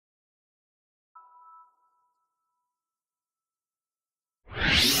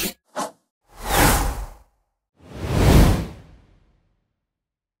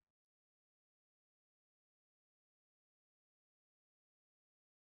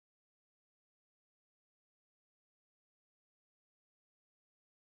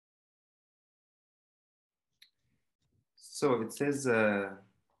So it says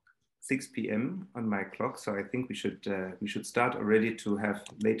 6 p.m. on my clock, so I think we should start already to have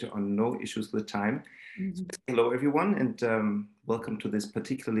later on no issues with time. Mm-hmm. Hello, everyone, and welcome to this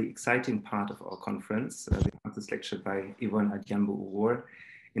particularly exciting part of our conference, this lecture by Yvonne A, Owuor,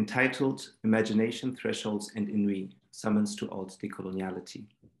 entitled Imagination, Thresholds and Ennui, Summons to Alt Decoloniality,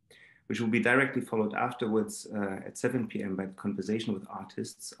 which will be directly followed afterwards at 7 p.m. by the conversation with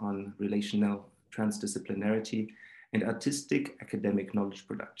artists on relational transdisciplinarity and artistic academic knowledge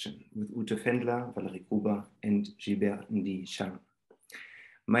production with Ute Fendler, Valerie Gruber, and Gilbert Ndi Chang.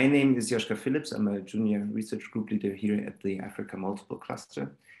 My name is Joschka. I'm a junior research group leader here at the Africa Multiple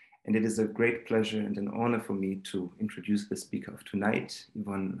Cluster, and it is a great pleasure and an honor for me to introduce the speaker of tonight,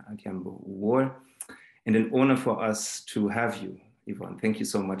 Yvonne A, Owuor, and an honor for us to have you, Yvonne. Thank you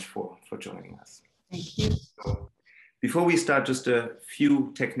so much for joining us. Thank you. So, before we start, just a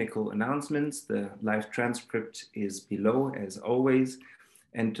few technical announcements. The live transcript is below, as always.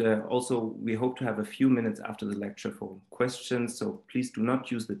 And also, we hope to have a few minutes after the lecture for questions. So please do not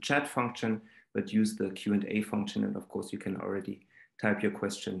use the chat function, but use the Q&A function. And of course, you can already type your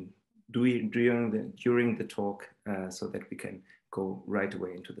question during the talk so that we can go right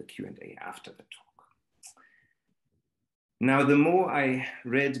away into the Q&A after the talk. Now, the more I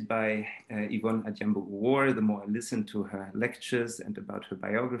read by Yvonne A, Owuor, the more I listened to her lectures and about her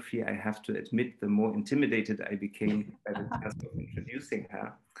biography, I have to admit, the more intimidated I became by the task of introducing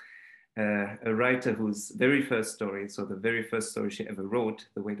her. A writer whose very first story, so the very first story she ever wrote,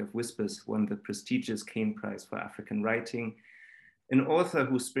 The Weight of Whispers, won the prestigious Kane Prize for African Writing. An author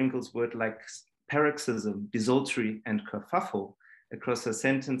who sprinkles words like paroxysm, desultory, and kerfuffle across her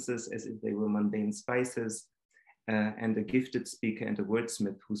sentences as if they were mundane spices. And a gifted speaker and a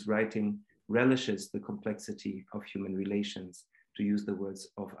wordsmith whose writing relishes the complexity of human relations, to use the words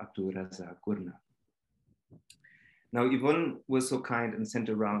of Abdulrazak Gurna. Now, Yvonne was so kind and sent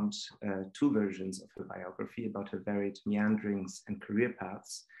around two versions of her biography about her varied meanderings and career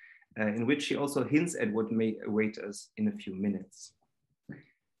paths, in which she also hints at what may await us in a few minutes.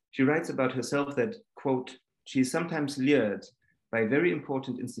 She writes about herself that, quote, she is sometimes lured by very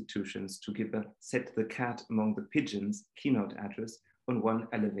important institutions to give a set the cat among the pigeons keynote address on one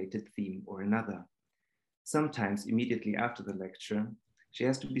elevated theme or another. Sometimes immediately after the lecture, she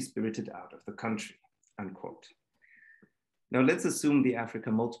has to be spirited out of the country, unquote. Now let's assume the Africa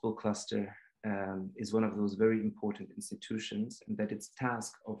Multiple Cluster is one of those very important institutions and that its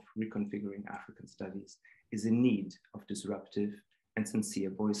task of reconfiguring African studies is in need of disruptive and sincere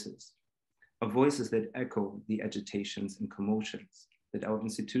voices. Of voices that echo the agitations and commotions that our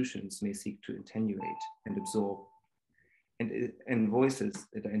institutions may seek to attenuate and absorb, and voices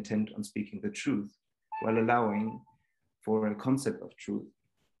that are intent on speaking the truth while allowing for a concept of truth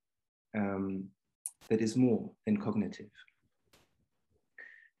that is more than cognitive.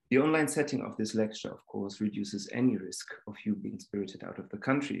 The online setting of this lecture, of course, reduces any risk of you being spirited out of the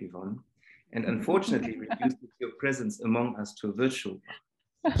country, Yvonne, and unfortunately reduces your presence among us to a virtual one.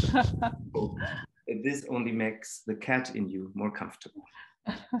 This only makes the cat in you more comfortable.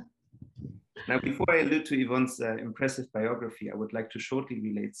 Now, before I allude to Yvonne's impressive biography, I would like to shortly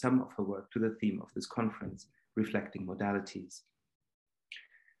relate some of her work to the theme of this conference, reflecting modalities.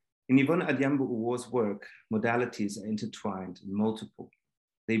 In Yvonne A, Owuor's work, modalities are intertwined and multiple.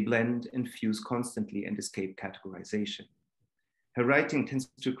 They blend and fuse constantly and escape categorization. Her writing tends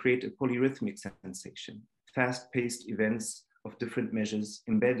to create a polyrhythmic sensation, fast-paced events of different measures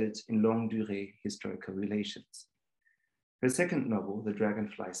embedded in longue durée historical relations. Her second novel, The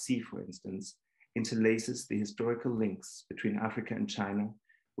Dragonfly Sea, for instance, interlaces the historical links between Africa and China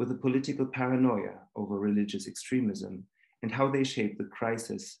with a political paranoia over religious extremism and how they shape the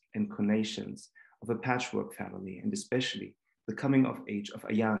crisis and connations of a patchwork family, and especially the coming of age of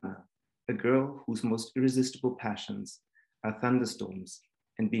Ayana, a girl whose most irresistible passions are thunderstorms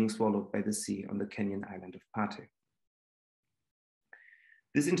and being swallowed by the sea on the Kenyan island of Pate.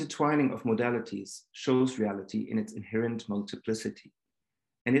 This intertwining of modalities shows reality in its inherent multiplicity.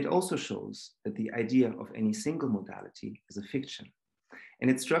 And it also shows that the idea of any single modality is a fiction.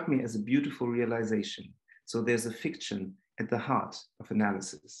 And it struck me as a beautiful realization. So there's a fiction at the heart of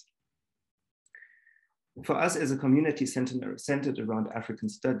analysis. For us as a community centered around African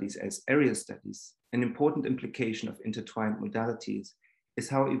studies as area studies, an important implication of intertwined modalities is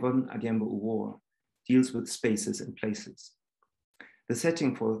how Yvonne A, Owuor deals with spaces and places. The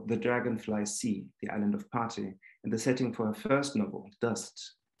setting for The Dragonfly Sea, the island of Pate, and the setting for her first novel,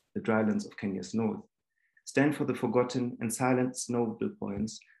 Dust, the drylands of Kenya's north, stand for the forgotten and silent nodal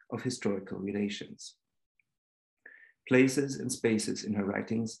points of historical relations. Places and spaces in her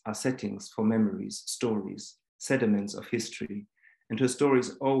writings are settings for memories, stories, sediments of history, and her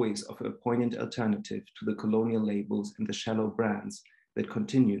stories always offer a poignant alternative to the colonial labels and the shallow brands that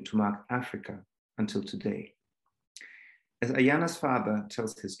continue to mark Africa until today. As Ayana's father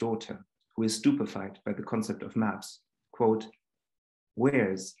tells his daughter, who is stupefied by the concept of maps, quote,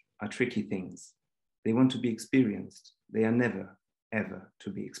 "Wheres are tricky things. They want to be experienced. They are never, ever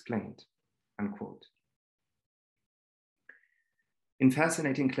to be explained," unquote. In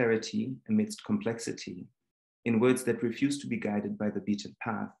fascinating clarity amidst complexity, in words that refuse to be guided by the beaten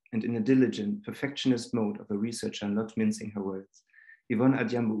path, and in a diligent, perfectionist mode of a researcher not mincing her words, Yvonne A.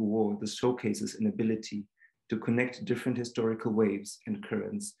 Owuor showcases an ability to connect different historical waves and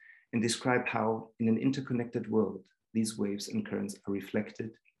currents and describe how, in an interconnected world, these waves and currents are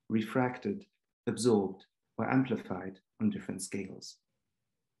reflected, refracted, absorbed, or amplified on different scales.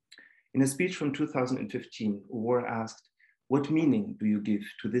 In a speech from 2015, Owuor asked, "What meaning do you give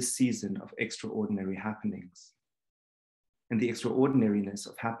to this season of extraordinary happenings?" And the extraordinariness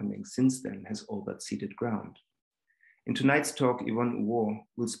of happenings since then has all but ceded ground. In tonight's talk, Yvonne Owuor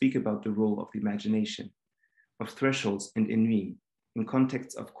will speak about the role of the imagination, of thresholds and ennui, in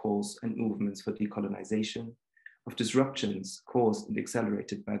contexts of calls and movements for decolonization, of disruptions caused and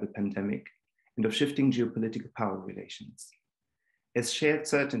accelerated by the pandemic, and of shifting geopolitical power relations. As shared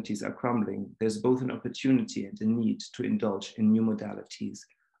certainties are crumbling, there's both an opportunity and a need to indulge in new modalities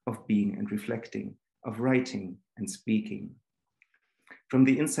of being and reflecting, of writing and speaking. From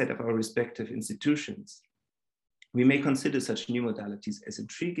the inside of our respective institutions, we may consider such new modalities as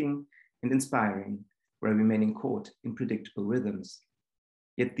intriguing and inspiring, while remaining caught in predictable rhythms.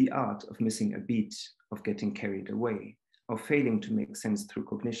 Yet the art of missing a beat, of getting carried away, of failing to make sense through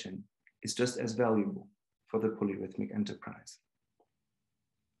cognition is just as valuable for the polyrhythmic enterprise.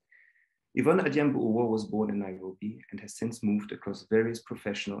 Yvonne A. Owuor was born in Nairobi and has since moved across various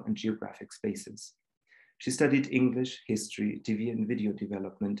professional and geographic spaces. She studied English, history, TV and video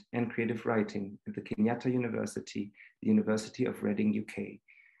development, and creative writing at the Kenyatta University, the University of Reading, UK,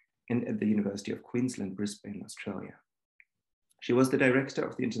 and at the University of Queensland, Brisbane, Australia. She was the director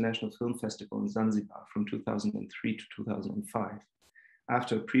of the International Film Festival in Zanzibar from 2003 to 2005,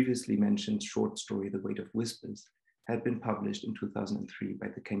 after a previously mentioned short story, The Weight of Whispers, had been published in 2003 by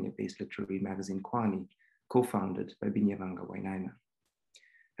the Kenya-based literary magazine Kwani, co-founded by Binyavanga Wainaina.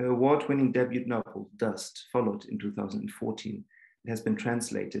 Her award-winning debut novel, Dust, followed in 2014 and has been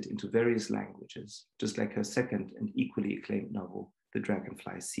translated into various languages, just like her second and equally acclaimed novel, The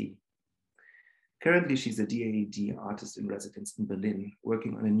Dragonfly Sea. Currently, she's a DAAD artist in residence in Berlin,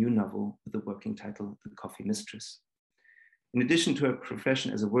 working on a new novel with the working title, The Coffee Mistress. In addition to her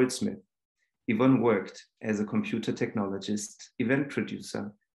profession as a wordsmith, Yvonne worked as a computer technologist, event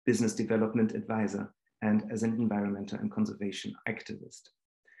producer, business development advisor, and as an environmental and conservation activist.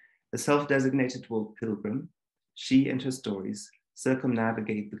 A self-designated world pilgrim, she and her stories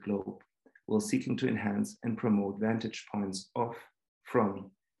circumnavigate the globe while seeking to enhance and promote vantage points of,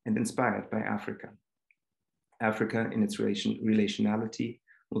 from, and inspired by Africa. Africa in its relationality,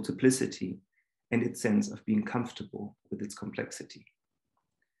 multiplicity, and its sense of being comfortable with its complexity.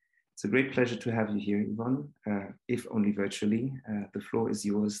 It's a great pleasure to have you here, Yvonne, if only virtually. The floor is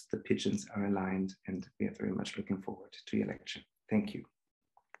yours, the pigeons are aligned, and we are very much looking forward to your lecture. Thank you.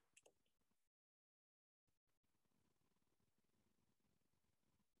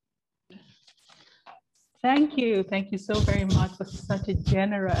 Thank you. Thank you so very much for such a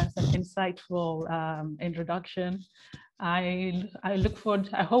generous and insightful introduction. I look forward,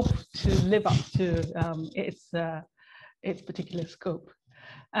 I hope to live up to its particular scope.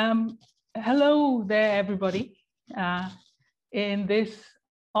 Hello there, everybody. In this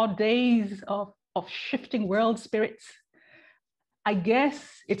odd days of shifting world spirits, I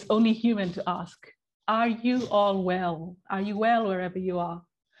guess it's only human to ask, are you all well? Are you well wherever you are?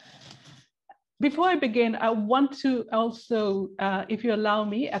 Before I begin, I want to also, if you allow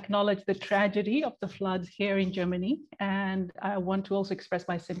me, acknowledge the tragedy of the floods here in Germany. And I want to also express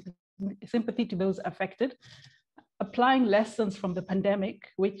my sympathy to those affected, applying lessons from the pandemic,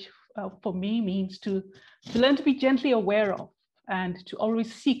 which for me means to learn to be gently aware of and to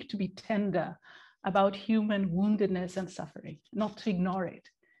always seek to be tender about human woundedness and suffering, not to ignore it.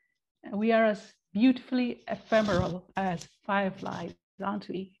 We are as beautifully ephemeral as fireflies, aren't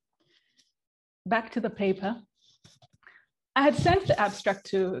we? Back to the paper. I had sent the abstract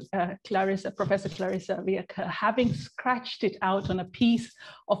to Professor Clarissa Viecker, having scratched it out on a piece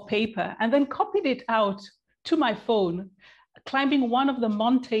of paper and then copied it out to my phone, climbing one of the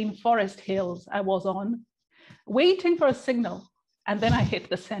montane forest hills I was on, waiting for a signal, and then I hit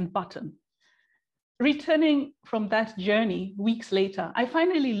the send button. returning from that journey weeks later, I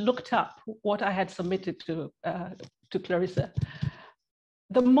finally looked up what I had submitted to Clarissa.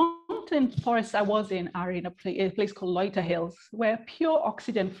 The mountain forests I was in are in a place called Loiter Hills, where pure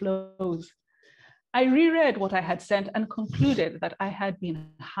oxygen flows. I reread what I had sent and concluded that I had been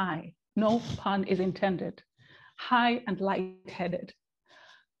high, no pun is intended, high and lightheaded.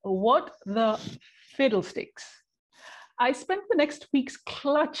 What the fiddlesticks? I spent the next weeks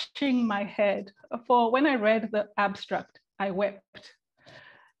clutching my head, for when I read the abstract, I wept.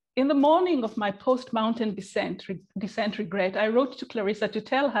 In the morning of my post-mountain descent regret, I wrote to Clarissa to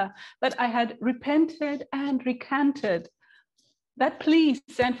tell her that I had repented and recanted. That plea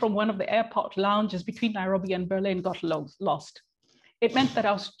sent from one of the airport lounges between Nairobi and Berlin got lost. It meant that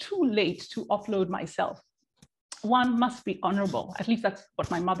I was too late to offload myself. One must be honorable, at least that's what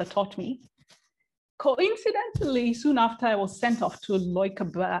my mother taught me. Coincidentally, soon after I was sent off to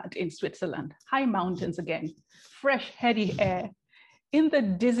Leukerbad in Switzerland, high mountains again, fresh, heady air. In the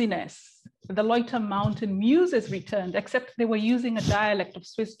dizziness, the Loiter Mountain muses returned, except they were using a dialect of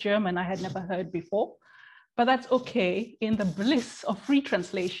Swiss German I had never heard before. But that's okay. In the bliss of free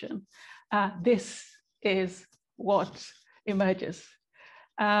translation, this is what emerges.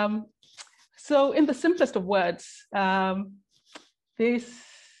 So in the simplest of words, this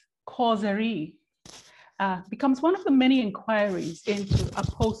causerie becomes one of the many inquiries into a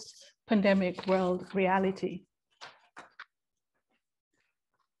post-pandemic world reality.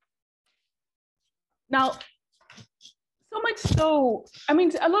 Now, so much so, I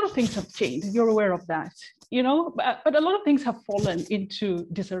mean, a lot of things have changed. You're aware of that, you know, but a lot of things have fallen into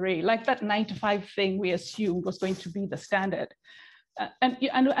disarray, like that 9 to 5 thing we assumed was going to be the standard. And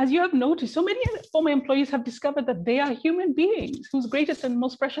as you have noticed, so many former employees have discovered that they are human beings whose greatest and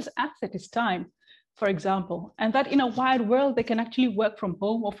most precious asset is time, for example, and that in a wide world, they can actually work from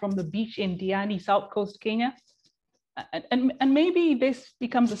home or from the beach in Diani, South Coast, Kenya. And maybe this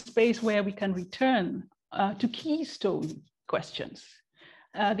becomes a space where we can return to keystone questions,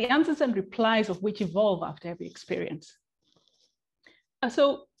 the answers and replies of which evolve after every experience.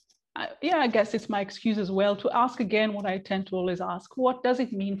 Yeah, I guess it's my excuse as well to ask again what I tend to always ask. What does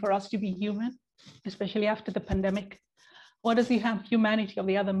it mean for us to be human, especially after the pandemic? What does the humanity of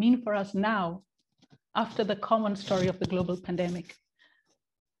the other mean for us now, after the common story of the global pandemic?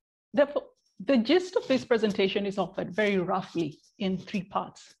 Therefore, the gist of this presentation is offered very roughly in 3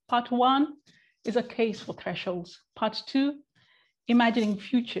 parts. Part 1 is a case for thresholds. Part 2, imagining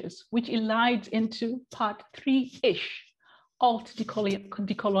futures, which elides into part 3-ish, alt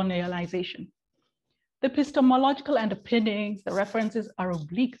decolonialization. The epistemological underpinnings, the references are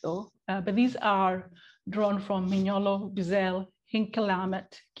oblique though, but these are drawn from Mignolo, Duzel,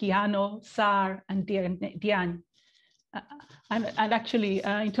 Hinkelamet, Kiano, Saar, and Diagne. And actually,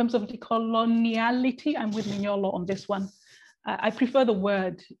 in terms of decoloniality, I'm with Mignolo on this one. I prefer the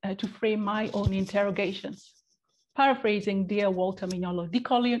word to frame my own interrogations. Paraphrasing dear Walter Mignolo,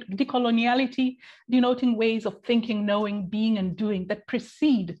 decoloniality denoting ways of thinking, knowing, being, and doing that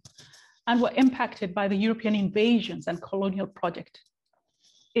precede and were impacted by the European invasions and colonial project.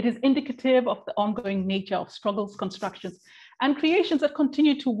 It is indicative of the ongoing nature of struggles, constructions, and creations that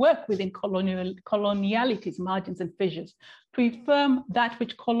continue to work within coloniality's margins and fissures to affirm that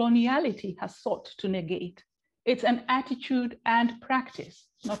which coloniality has sought to negate. It's an attitude and practice,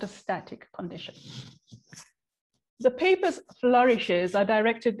 not a static condition. The paper's flourishes are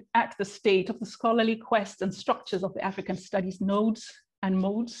directed at the state of the scholarly quests and structures of the African studies nodes and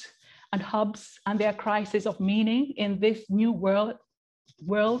modes and hubs and their crisis of meaning in this new world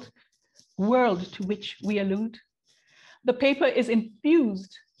to which we allude. The paper is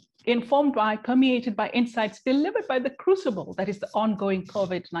informed by, permeated by insights delivered by the crucible that is the ongoing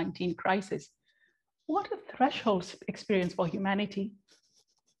COVID-19 crisis. What a threshold experience for humanity.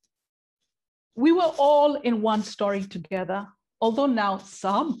 We were all in one story together, although now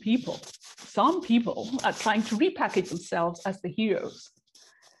some people are trying to repackage themselves as the heroes.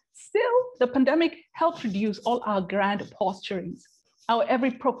 Still, the pandemic helped reduce all our grand posturings, our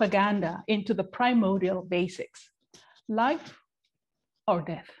every propaganda into the primordial basics, life or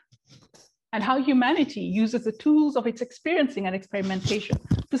death, and how humanity uses the tools of its experiencing and experimentation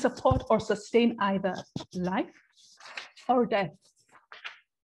to support or sustain either life or death.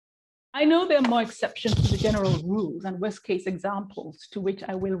 I know there are more exceptions to the general rules and worst case examples to which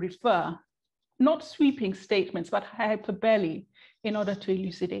I will refer, not sweeping statements, but hyperbole in order to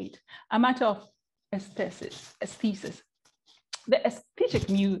elucidate, a matter of aesthesis. The aesthetic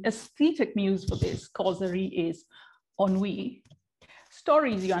muse for this causerie is ennui.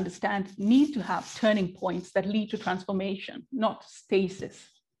 Stories, you understand, need to have turning points that lead to transformation, not stasis.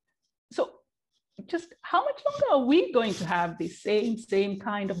 So just how much longer are we going to have the same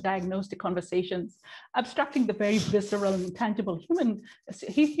kind of diagnostic conversations, abstracting the very visceral and intangible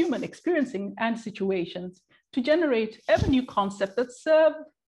human experiencing and situations to generate ever new concepts that serve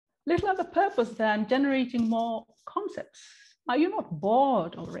little other purpose than generating more concepts? Are you not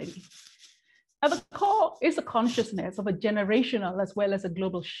bored already? At the core is a consciousness of a generational as well as a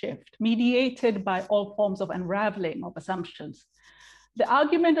global shift, mediated by all forms of unraveling of assumptions. The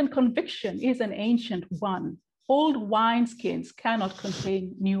argument and conviction is an ancient one. Old wineskins cannot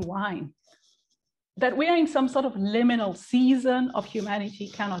contain new wine. That we are in some sort of liminal season of humanity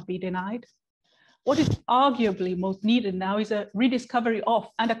cannot be denied. What is arguably most needed now is a rediscovery of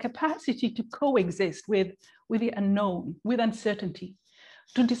and a capacity to coexist with the unknown, with uncertainty,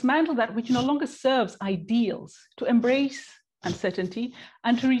 to dismantle that which no longer serves ideals, to embrace uncertainty,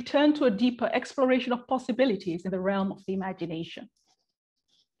 and to return to a deeper exploration of possibilities in the realm of the imagination.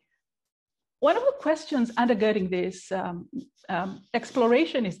 One of the questions undergirding this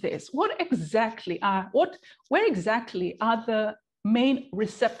exploration is this: where exactly are the main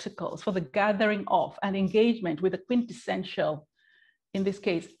receptacles for the gathering of and engagement with the quintessential, in this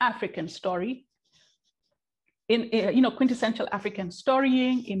case, African story, quintessential African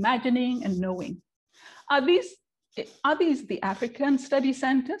storying, imagining, and knowing? Are these the African study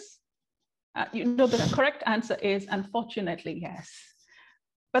centers? The correct answer is, unfortunately, yes.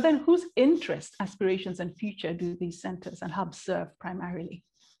 But then whose interests, aspirations, and future do these centers and hubs serve primarily?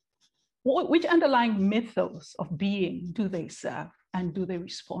 Which underlying mythos of being do they serve and do they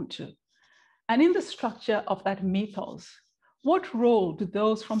respond to? And in the structure of that mythos, what role do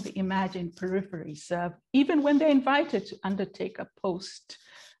those from the imagined periphery serve, even when they're invited to undertake a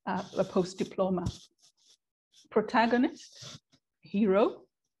post-diploma? Protagonist? Hero?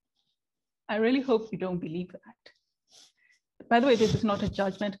 I really hope you don't believe that. By the way, this is not a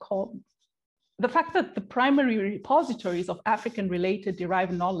judgment call. The fact that the primary repositories of African-related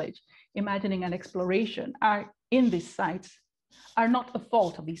derived knowledge, imagining and exploration are in these sites are not the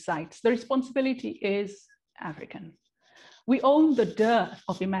fault of these sites. The responsibility is African. We own the dearth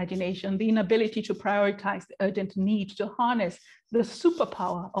of imagination, the inability to prioritize the urgent need to harness the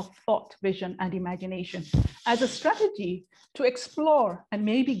superpower of thought, vision, and imagination as a strategy to explore and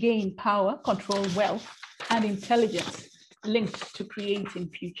maybe gain power, control, wealth, and intelligence linked to creating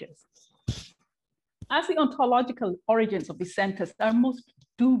futures. As the ontological origins of these centers are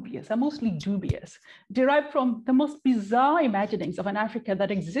mostly dubious, derived from the most bizarre imaginings of an Africa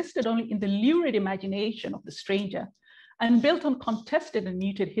that existed only in the lurid imagination of the stranger and built on contested and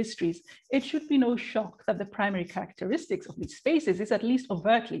muted histories, it should be no shock that the primary characteristics of these spaces is at least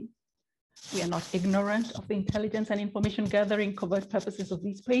overtly. We are not ignorant of the intelligence and information gathering covert purposes of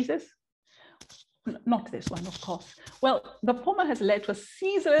these places. Not this one, of course. Well, the former has led to a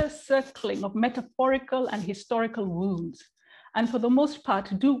ceaseless circling of metaphorical and historical wounds, and for the most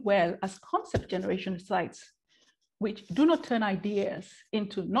part do well as concept generation sites, which do not turn ideas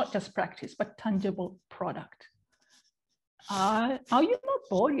into not just practice, but tangible product. Are you not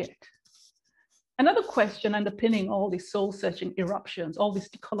bored yet? Another question underpinning all these soul-searching eruptions, all this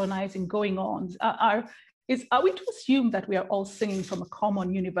decolonizing going on, are we to assume that we are all singing from a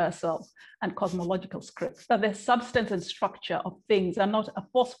common universal and cosmological script, that the substance and structure of things are not a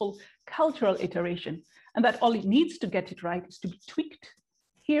forceful cultural iteration, and that all it needs to get it right is to be tweaked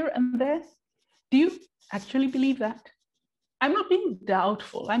here and there? Do you actually believe that? I'm not being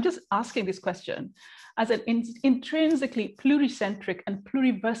doubtful. I'm just asking this question as an intrinsically pluricentric and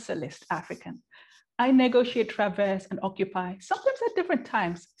pluriversalist African. I negotiate, traverse, and occupy, sometimes at different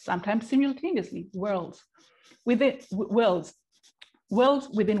times, sometimes simultaneously, worlds within worlds.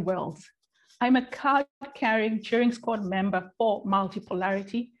 I'm a card-carrying cheering squad member for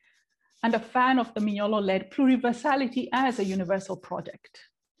multipolarity and a fan of the Mignolo-led pluriversality as a universal project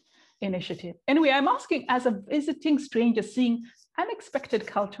initiative. Anyway, I'm asking, as a visiting stranger seeing unexpected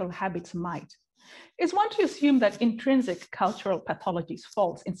cultural habits might, is one to assume that intrinsic cultural pathologies,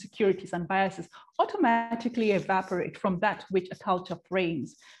 faults, insecurities, and biases automatically evaporate from that which a culture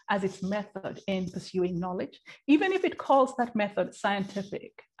frames as its method in pursuing knowledge, even if it calls that method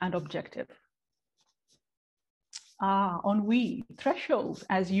scientific and objective? Ennui, thresholds,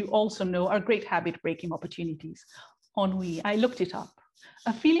 as you also know, are great habit-breaking opportunities. Ennui, I looked it up.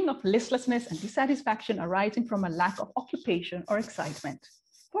 A feeling of listlessness and dissatisfaction arising from a lack of occupation or excitement.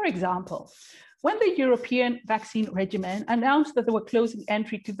 For example, when the European vaccine regimen announced that they were closing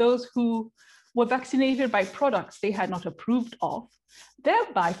entry to those who were vaccinated by products they had not approved of,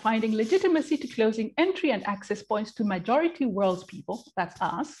 thereby finding legitimacy to closing entry and access points to majority world's people, that's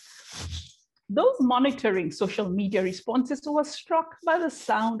us, those monitoring social media responses were struck by the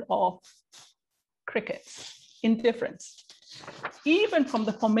sound of crickets, indifference, even from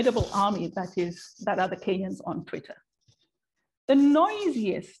the formidable army that are the Kenyans on Twitter. The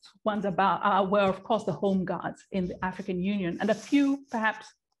noisiest ones were, of course, the home guards in the African Union and a few, perhaps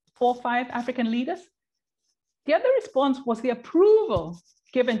 4 or 5 African leaders. The other response was the approval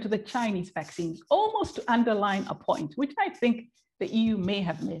given to the Chinese vaccines, almost to underline a point, which I think the EU may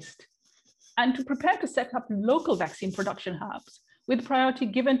have missed, and to prepare to set up local vaccine production hubs with priority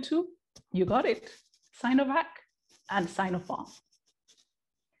given to, you got it, Sinovac and Sinopharm.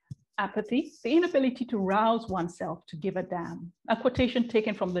 Apathy, the inability to rouse oneself to give a damn. A quotation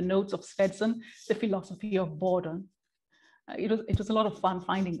taken from the notes of Svensson, The Philosophy of Boredom. It was a lot of fun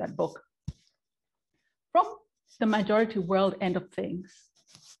finding that book. From the majority world end of things,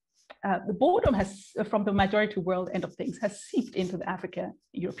 the boredom from the majority world end of things has seeped into the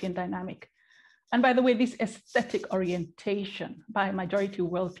Africa-European dynamic. And by the way, this aesthetic orientation by majority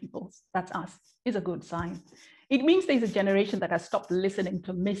world peoples, that's us, is a good sign. It means there's a generation that has stopped listening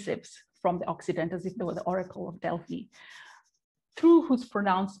to missives from the Occident as if they were the Oracle of Delphi, through whose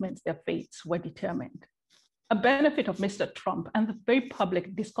pronouncements their fates were determined. A benefit of Mr. Trump and the very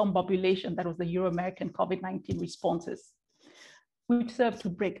public discombobulation that was the Euro-American COVID-19 responses, which served to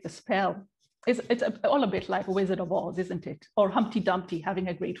break the spell. It's all a bit like a Wizard of Oz, isn't it? Or Humpty Dumpty having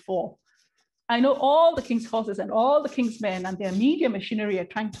a great fall. I know all the king's horses and all the king's men and their media machinery are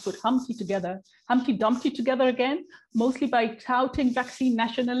trying to put Humpty Dumpty together again, mostly by touting vaccine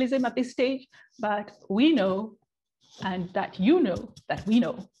nationalism at this stage. But we know, and that you know, that we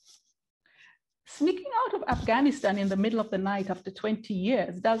know. Sneaking out of Afghanistan in the middle of the night after 20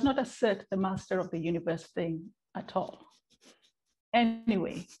 years does not assert the master of the universe thing at all.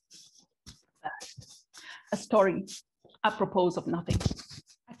 Anyway, a story apropos of nothing.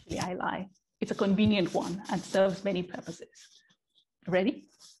 Actually, I lie. It's a convenient one and serves many purposes. Ready?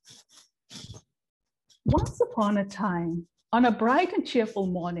 Once upon a time, on a bright and cheerful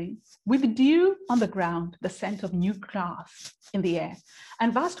morning, with dew on the ground, the scent of new grass in the air,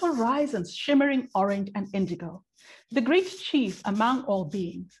 and vast horizons shimmering orange and indigo, the great chief among all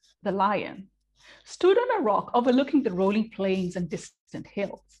beings, the lion, stood on a rock overlooking the rolling plains and distant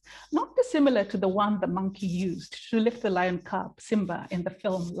hills, not dissimilar to the one the monkey used to lift the lion cub, Simba, in the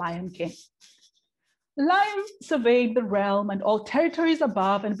film Lion King. Lion surveyed the realm and all territories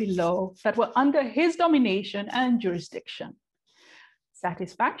above and below that were under his domination and jurisdiction.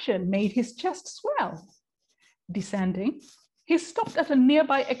 Satisfaction made his chest swell. Descending, he stopped at a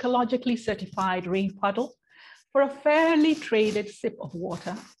nearby ecologically certified rain puddle for a fairly traded sip of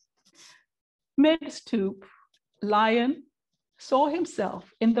water. Mid-stoop, Lion saw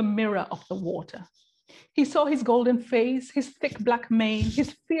himself in the mirror of the water. He saw his golden face, his thick black mane,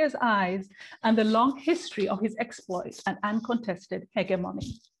 his fierce eyes, and the long history of his exploits and uncontested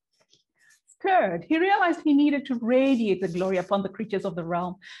hegemony. Stirred, he realized he needed to radiate the glory upon the creatures of the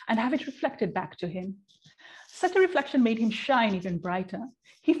realm and have it reflected back to him. Such a reflection made him shine even brighter.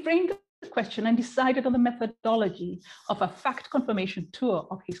 He framed the question and decided on the methodology of a fact confirmation tour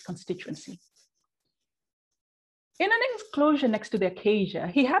of his constituency. In an enclosure next to the acacia,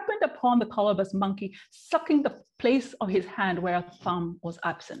 he happened upon the colobus monkey sucking the place of his hand where a thumb was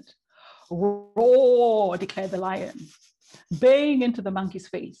absent. Roar, declared the lion, baying into the monkey's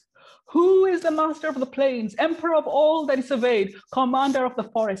face. Who is the master of the plains, emperor of all that is surveyed, commander of the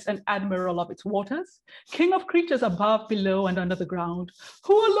forest and admiral of its waters, king of creatures above, below, and under the ground,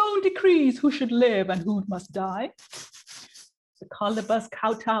 who alone decrees who should live and who must die? The colobus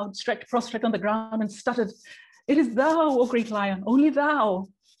kowtowed, stretched prostrate on the ground and stuttered, It is thou, O great lion, only thou.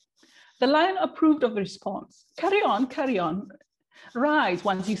 The lion approved of the response. Carry on. Rise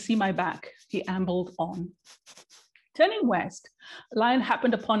once you see my back. He ambled on. Turning west, Lion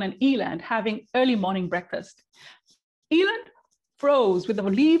happened upon an eland having early morning breakfast. Eland froze with the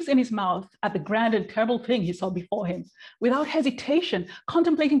leaves in his mouth at the grand and terrible thing he saw before him. Without hesitation,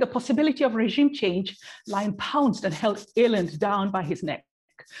 contemplating the possibility of regime change, Lion pounced and held Eland down by his neck.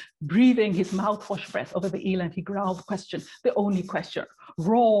 Breathing his mouthwash breath over the eland, he growled the question, the only question.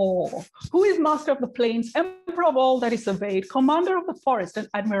 Roar! Who is master of the plains, emperor of all that is surveyed, commander of the forest and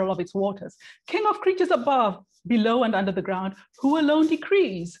admiral of its waters, king of creatures above, below and under the ground, who alone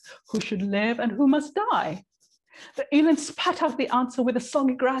decrees who should live and who must die? The eland spat out the answer with the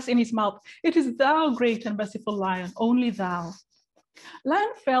soggy grass in his mouth. It is thou, great and merciful lion, only thou.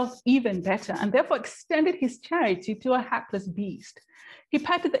 Lion felt even better and therefore extended his charity to a hapless beast. He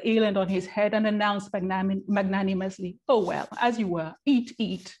patted the eland on his head and announced magnanimously, oh well, as you were, eat,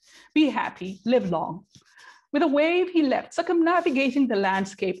 be happy, live long. With a wave, he leapt, circumnavigating the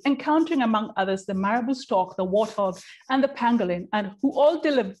landscape, encountering among others the marabou stork, the warthog, and the pangolin, and who all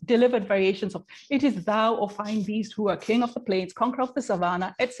delivered variations of "It is thou, O fine beast, who are king of the plains, conqueror of the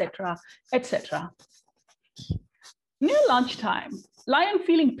savannah," etc., etc. Near lunchtime, Lion,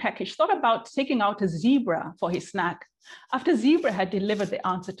 feeling peckish, thought about taking out a zebra for his snack after Zebra had delivered the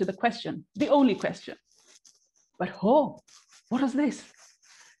answer to the question, the only question. But oh, what was this?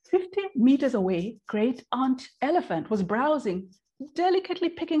 50 meters away, Great Aunt Elephant was browsing, delicately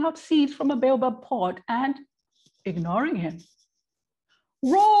picking out seeds from a baobab pod and ignoring him.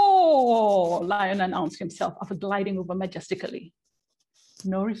 "Roar!" Lion announced himself after gliding over majestically.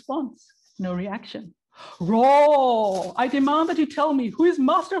 No response, no reaction. "Roar! I demand that you tell me who is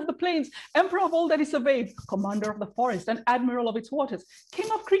master of the plains, emperor of all that is surveyed, commander of the forest, and admiral of its waters, king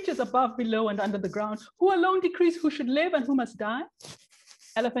of creatures above, below, and under the ground, who alone decrees who should live and who must die?"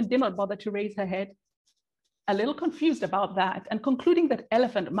 Elephant did not bother to raise her head. A little confused about that and concluding that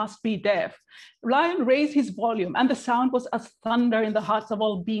Elephant must be deaf, Lion raised his volume, and the sound was as thunder in the hearts of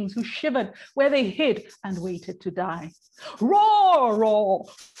all beings who shivered where they hid and waited to die. "Roar, roar!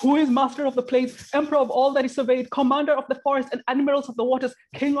 Who is master of the plains, emperor of all that is surveyed, commander of the forest and admirals of the waters,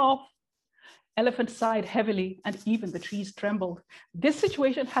 king of..." Elephant sighed heavily, and even the trees trembled. This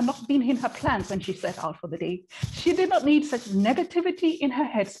situation had not been in her plans when she set out for the day. She did not need such negativity in her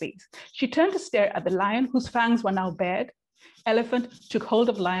headspace. She turned to stare at the lion, whose fangs were now bared. Elephant took hold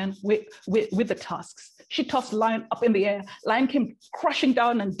of Lion with the tusks. She tossed Lion up in the air. Lion came crushing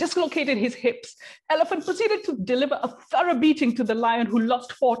down and dislocated his hips. Elephant proceeded to deliver a thorough beating to the lion, who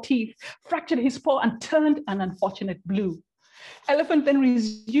lost 4 teeth, fractured his paw, and turned an unfortunate blue. Elephant then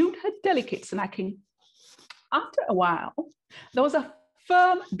resumed her delicate snacking. After a while, there was a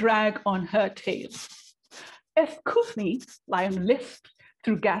firm drag on her tail. "Excuse me," Lion lisped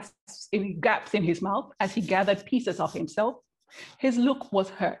through gaps in his mouth as he gathered pieces of himself. His look was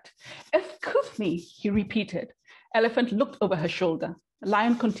hurt. "Excuse me," he repeated. Elephant looked over her shoulder.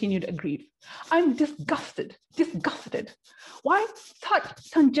 Lion continued aggrieved. "I'm disgusted. Why such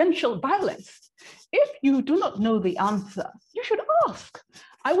tangential violence? If you do not know the answer, you should ask.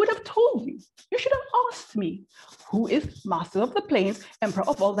 I would have told you. You should have asked me. Who is master of the plains, emperor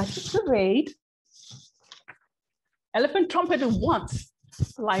of all that is surveyed?" Elephant trumpeted once.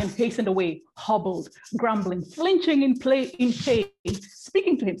 Lion hastened away, hobbled, grumbling, flinching in pain,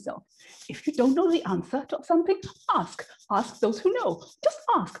 speaking to himself. "If you don't know the answer to something, ask. Ask those who know. Just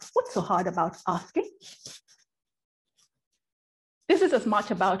ask. What's so hard about asking?" This is as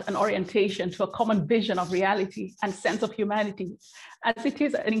much about an orientation to a common vision of reality and sense of humanity as it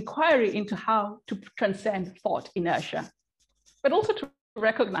is an inquiry into how to transcend thought inertia, but also to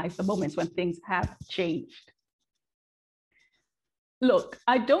recognize the moments when things have changed. Look,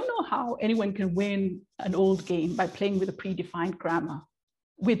 I don't know how anyone can win an old game by playing with a predefined grammar,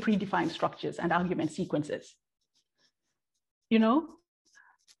 with predefined structures and argument sequences. You know,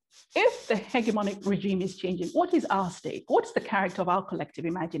 if the hegemonic regime is changing, what is our stake? What's the character of our collective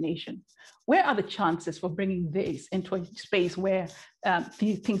imagination? Where are the chances for bringing this into a space where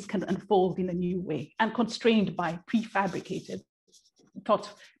these things can unfold in a new way and constrained by prefabricated thoughts,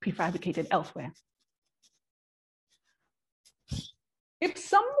 prefabricated elsewhere? If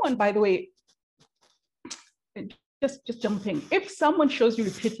someone, by the way, just jumping, if someone shows you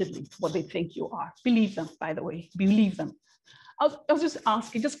repeatedly what they think you are, believe them, by the way, believe them. I was just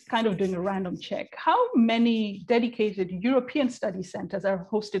asking, just kind of doing a random check, how many dedicated European study centers are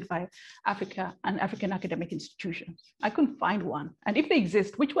hosted by Africa and African academic institutions? I couldn't find one. And if they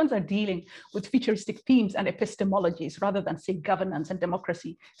exist, which ones are dealing with futuristic themes and epistemologies rather than, say, governance and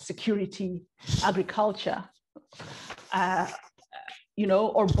democracy, security, agriculture, you know,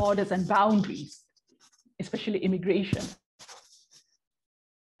 or borders and boundaries, especially immigration?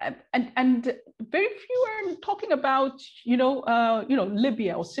 And very few are talking about,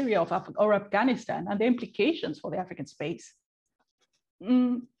 Libya or Syria or Afghanistan and the implications for the African space.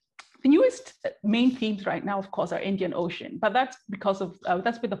 The newest main themes right now, of course, are Indian Ocean, but that's because of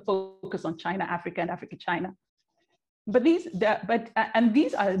that's with the focus on China, Africa, and Africa-China. But these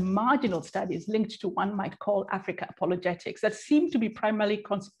are marginal studies linked to one might call Africa apologetics that seem to be primarily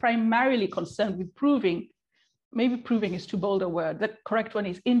concerned with proving. Maybe proving is too bold a word. The correct one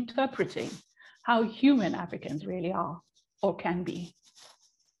is interpreting how human Africans really are or can be.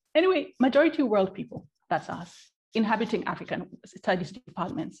 Anyway, majority world people, that's us, inhabiting African studies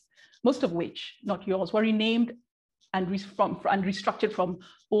departments, most of which, not yours, were renamed and restructured from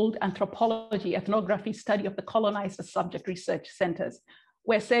old anthropology, ethnography, study of the colonized as subject research centers,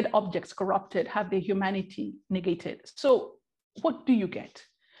 where said objects corrupted have their humanity negated. So what do you get?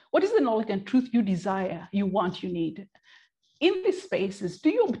 What is the knowledge and truth you desire, you want, you need? In these spaces, do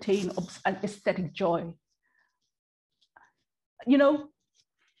you obtain an aesthetic joy? You know,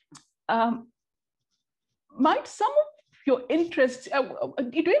 might some of your interests, do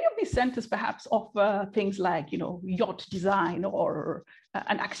any of these centers perhaps offer things like, you know, yacht design or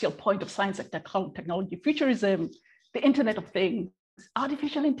an axial point of science like technology, futurism, the Internet of Things,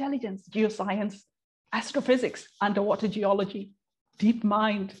 artificial intelligence, geoscience, astrophysics, underwater geology, deep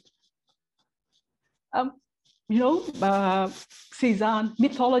mind? You know, Cezanne,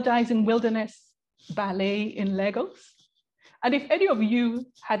 mythologizing wilderness, ballet in Legos. And if any of you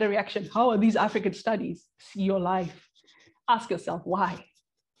had a reaction, how are these African studies? See your life. Ask yourself why.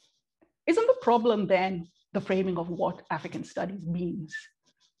 Isn't the problem then the framing of what African studies means?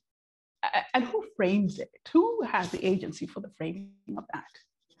 And who frames it? Who has the agency for the framing of that?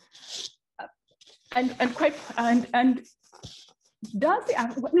 And does the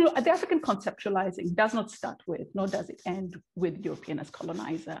African conceptualizing does not start with, nor does it end with European as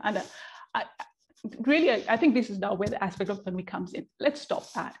colonizer. And I think this is now where the aspect of Ennui comes in. Let's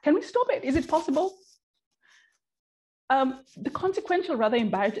stop that. Can we stop it? Is it possible? The consequential, rather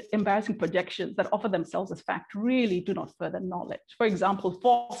embarrassing projections that offer themselves as fact really do not further knowledge. For example,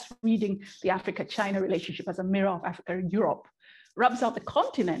 force reading the Africa-China relationship as a mirror of Africa and Europe rubs out the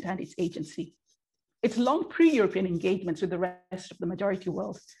continent and its agency. It's long pre-European engagements with the rest of the majority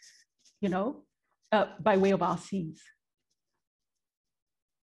world, you know, by way of our seas.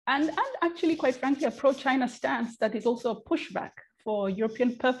 And actually, quite frankly, a pro-China stance that is also a pushback for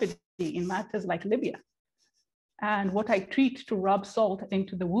European perfidy in matters like Libya. And what I treat to rub salt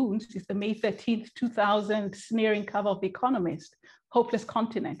into the wounds is the May 13th, 2000 smearing cover of The Economist, Hopeless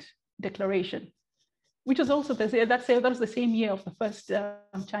Continent Declaration, which was also, that was the same year of the first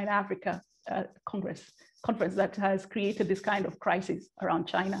China-Africa conference that has created this kind of crisis around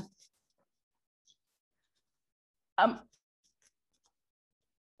China.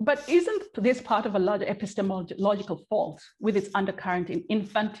 But isn't this part of a larger epistemological fault with its undercurrent in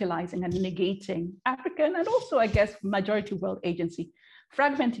infantilizing and negating African and also, I guess, majority world agency,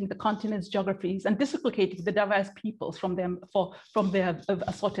 fragmenting the continent's geographies and dislocating the diverse peoples from their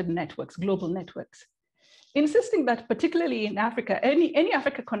assorted networks, global networks? Insisting that particularly in Africa, any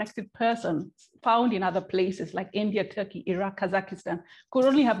Africa-connected person found in other places like India, Turkey, Iraq, Kazakhstan could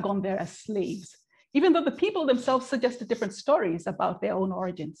only have gone there as slaves, even though the people themselves suggested different stories about their own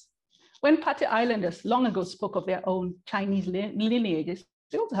origins. When Pate Islanders long ago spoke of their own Chinese lineages,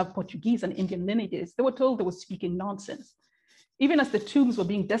 they also have Portuguese and Indian lineages. They were told they were speaking nonsense, even as the tombs were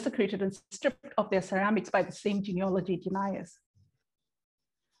being desecrated and stripped of their ceramics by the same genealogy deniers.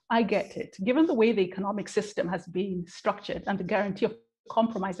 I get it. Given the way the economic system has been structured and the guarantee of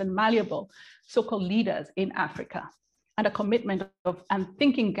compromise and malleable so-called leaders in Africa, and a commitment of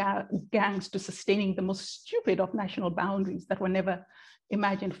unthinking gangs to sustaining the most stupid of national boundaries that were never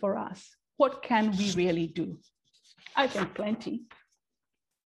imagined for us, what can we really do? I think plenty.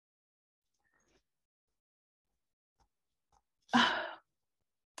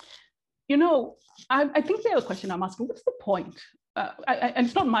 You know, I think the other question I'm asking, what's the point? And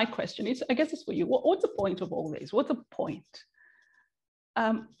it's not my question, I guess it's for you. What's the point of all this? What's the point?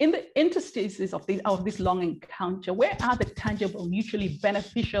 In the interstices of this long encounter, where are the tangible, mutually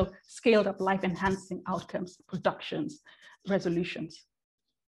beneficial, scaled up life enhancing outcomes, productions, resolutions?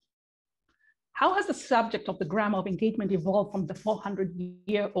 How has the subject of the grammar of engagement evolved from the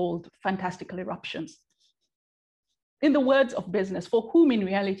 400-year-old fantastical eruptions? In the words of business, for whom in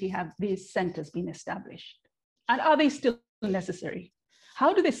reality have these centers been established? And are they still necessary?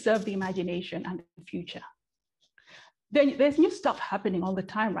 How do they serve the imagination and the future? There's new stuff happening all the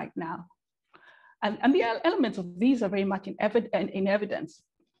time right now. And the elements of these are very much in evidence.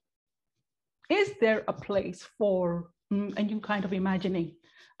 Is there a place for a new kind of imagining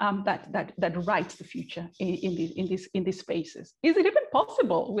that writes the future in these spaces? Is it even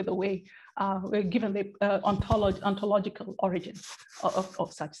possible with the way, given the ontological origin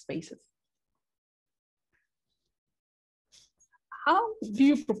of such spaces? How do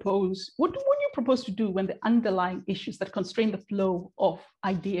you propose, what do you propose to do when the underlying issues that constrain the flow of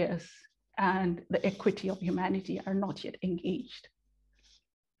ideas and the equity of humanity are not yet engaged?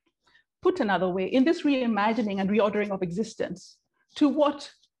 Put another way, in this reimagining and reordering of existence, to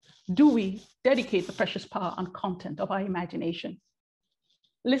what do we dedicate the precious power and content of our imagination?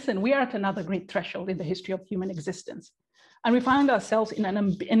 Listen, we are at another great threshold in the history of human existence, and we find ourselves in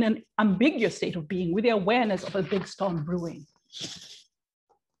an ambiguous state of being with the awareness of a big storm brewing.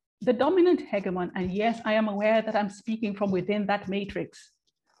 The dominant hegemon, and yes, I am aware that I'm speaking from within that matrix,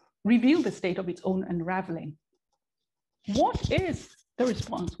 reveal the state of its own unraveling. What is the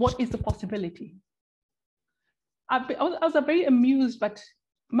response? What is the possibility? I was a very amused but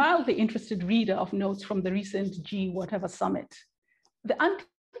mildly interested reader of notes from the recent G-whatever summit. The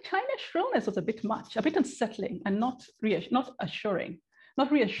anti-China shrillness was a bit much, a bit unsettling and not reassuring.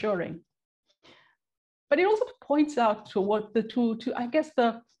 But it also points out to what I guess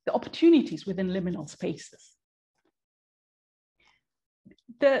the opportunities within liminal spaces.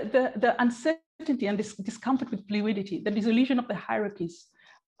 The uncertainty and this discomfort with fluidity, the dissolution of the hierarchies,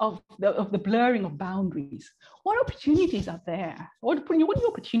 of the blurring of boundaries. What opportunities are there? What new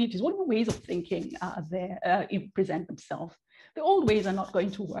opportunities, what new ways of thinking are there present themselves? The old ways are not going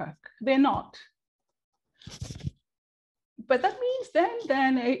to work. They're not. But that means then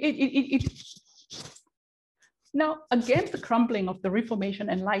now, against the crumbling of the Reformation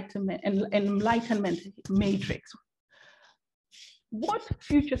Enlightenment matrix, what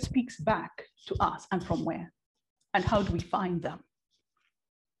future speaks back to us and from where? And how do we find them?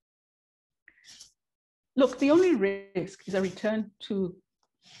 Look, the only risk is a return to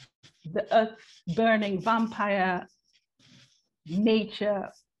the earth-burning vampire nature,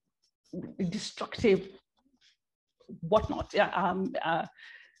 destructive, whatnot,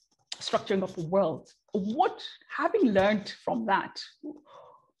 structuring of the world. Having learned from that,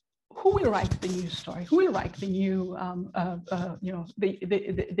 who will write the new story? Who will write the new,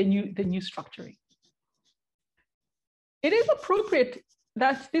 the new structuring? It is appropriate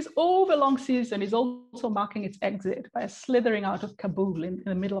that this overlong season is also marking its exit by a slithering out of Kabul in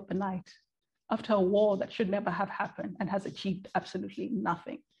the middle of the night after a war that should never have happened and has achieved absolutely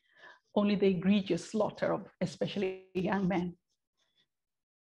nothing, only the egregious slaughter of especially young men.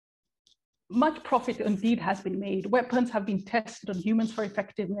 Much profit indeed has been made. Weapons have been tested on humans for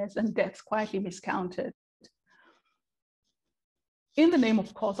effectiveness and deaths quietly miscounted. In the name,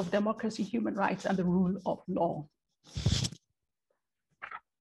 of course, of democracy, human rights, and the rule of law.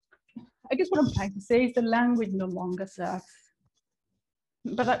 I guess what I'm trying to say is the language no longer serves.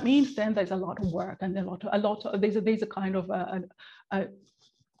 But that means then there's a lot of work and there's a kind of a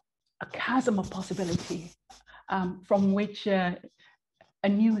chasm of possibility from which a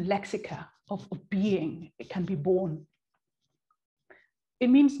new lexica of being can be born. It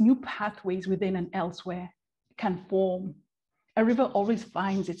means new pathways within and elsewhere can form. A river always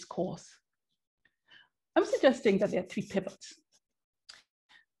finds its course. I'm suggesting that there are three pivots.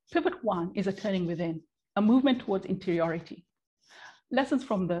 Pivot one is a turning within, a movement towards interiority. Lessons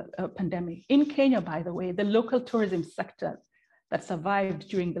from the pandemic. In Kenya, by the way, the local tourism sector that survived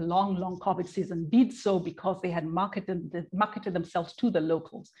during the long COVID season did so because they had marketed themselves to the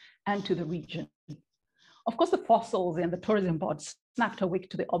locals and to the region. Of course, the fossils and the tourism board snapped a wig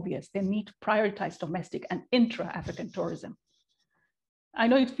to the obvious. They need to prioritize domestic and intra-African tourism. I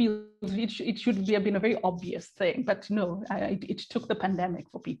know it should have been a very obvious thing, but no, it took the pandemic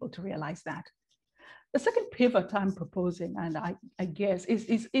for people to realize that. The second pivot I'm proposing, and I guess,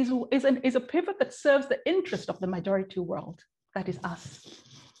 is a pivot that serves the interest of the majority world, that is us.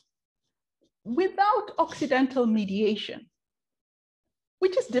 Without Occidental mediation,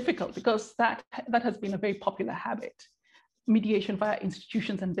 which is difficult because that has been a very popular habit, mediation via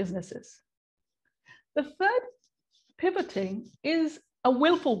institutions and businesses. The third pivoting is a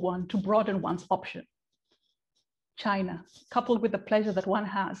willful one to broaden one's option. China, coupled with the pleasure that one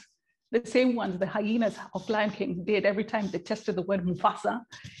has, the same ones the hyenas of Lion King did every time they tested the word Mufasa,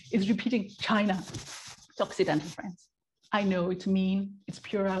 is repeating China to Occidental friends. I know it's mean, it's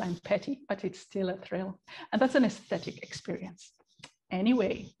puerile and petty, but it's still a thrill. And that's an aesthetic experience.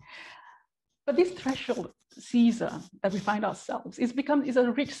 Anyway, but this threshold season that we find ourselves is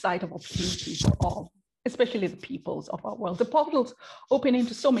a rich site of opportunity for all, especially the peoples of our world. The portals open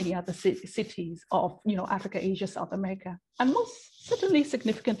into so many other cities of Africa, Asia, South America, and most certainly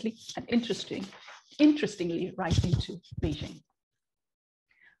significantly and interestingly right into Beijing.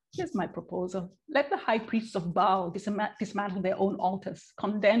 Here's my proposal. Let the high priests of Baal dismantle their own altars,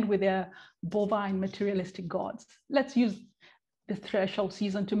 contend with their bovine materialistic gods. Let's use the threshold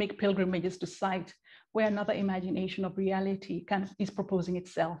season to make pilgrimages to sight where another imagination of reality is proposing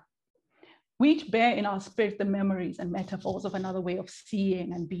itself. We each bear in our spirit the memories and metaphors of another way of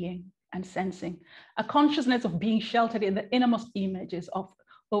seeing and being and sensing, a consciousness of being sheltered in the innermost images of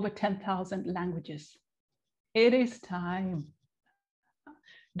over 10,000 languages. It is time.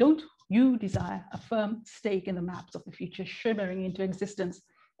 Don't you desire a firm stake in the maps of the future shimmering into existence?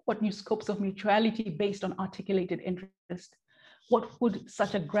 What new scopes of mutuality based on articulated interest? What would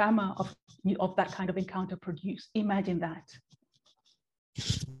such a grammar of that kind of encounter produce? Imagine that.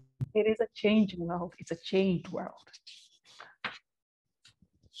 It is a changing world. It's a changed world.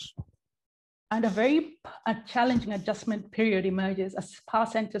 And a very challenging adjustment period emerges as power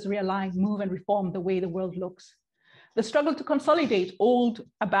centers realign, move, and reform the way the world looks. The struggle to consolidate old,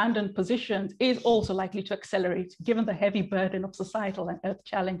 abandoned positions is also likely to accelerate, given the heavy burden of societal and earth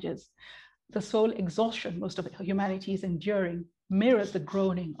challenges. The soul exhaustion most of humanity is enduring mirrors the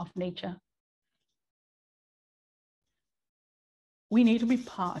groaning of nature. We need to be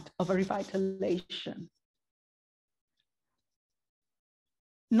part of a revitalization,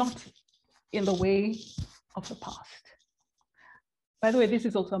 not in the way of the past. By the way, this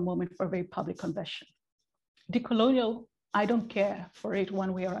is also a moment for a very public confession. Decolonial, I don't care for it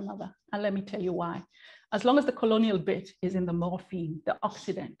one way or another. And let me tell you why. As long as the colonial bit is in the morphine, the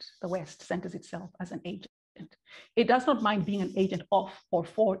Occident, the West, centers itself as an agent. It does not mind being an agent of or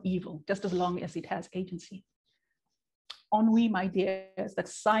for evil, just as long as it has agency. Ennui, my dears, that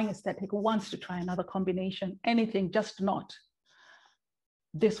sighing aesthetic wants to try another combination, anything, just not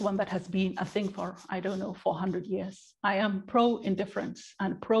this one that has been a thing for, I don't know, 400 years. I am pro-indifference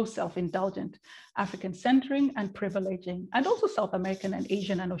and pro-self-indulgent, African-centering and privileging, and also South American and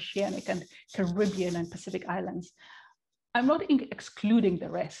Asian and Oceanic and Caribbean and Pacific Islands. I'm not excluding the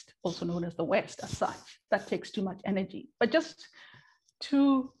rest, also known as the West as such. That takes too much energy, but just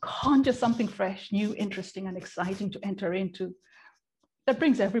to conjure something fresh, new, interesting, and exciting to enter into, that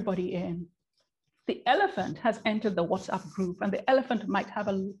brings everybody in. The elephant has entered the WhatsApp group, and the elephant might have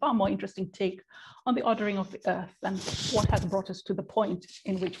a far more interesting take on the ordering of the earth and what has brought us to the point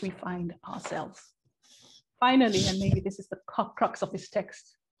in which we find ourselves. Finally, and maybe this is the crux of this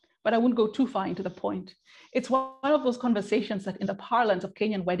text, but I wouldn't go too far into the point. It's one of those conversations that in the parlance of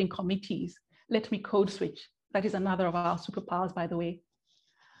Kenyan wedding committees, let me code switch. That is another of our superpowers, by the way.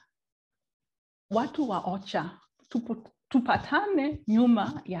 Watu wa ocha, tupatane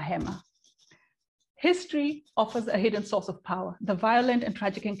nyuma ya hema. History offers a hidden source of power. The violent and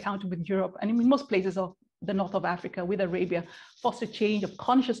tragic encounter with Europe, and in most places of the north of Africa with Arabia, forced a change of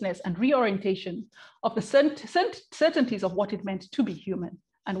consciousness and reorientation of the certainties of what it meant to be human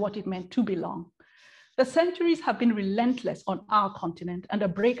and what it meant to belong. The centuries have been relentless on our continent, and a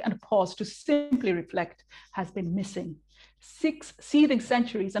break and pause to simply reflect has been missing. 6 seething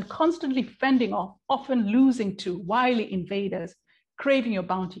centuries and constantly fending off, often losing to wily invaders, craving your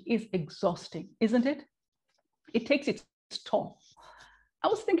bounty is exhausting, isn't it? It takes its toll. I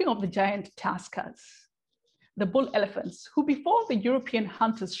was thinking of the giant tuskers, the bull elephants, who before the European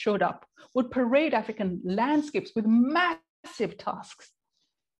hunters showed up, would parade African landscapes with massive tusks.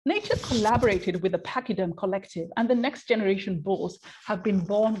 Nature collaborated with the pachyderm collective, and the next generation bulls have been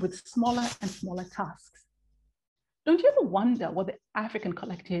born with smaller and smaller tusks. Don't you ever wonder what the African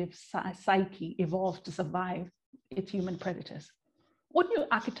collective psyche evolved to survive its human predators? What new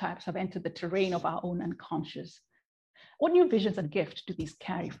archetypes have entered the terrain of our own unconscious? What new visions and gifts do these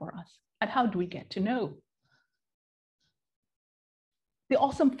carry for us? And how do we get to know? The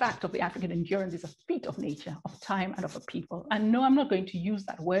awesome fact of the African endurance is a feat of nature, of time, and of a people. And no, I'm not going to use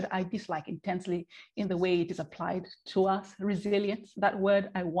that word I dislike intensely in the way it is applied to us. Resilience, that word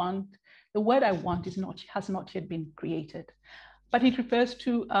I want, the word I want has not yet been created, but it refers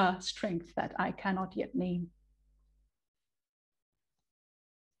to a strength that I cannot yet name.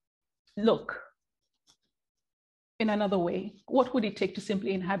 Look, in another way, what would it take to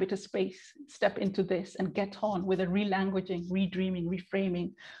simply inhabit a space, step into this and get on with a relanguaging, redreaming,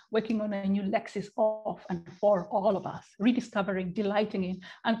 reframing, working on a new lexis of and for all of us, rediscovering, delighting in,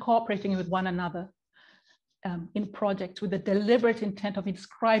 and cooperating with one another in projects with the deliberate intent of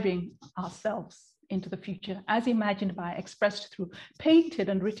inscribing ourselves into the future, as imagined by, expressed through, painted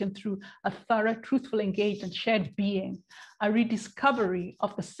and written through a thorough, truthful, engaged, and shared being, a rediscovery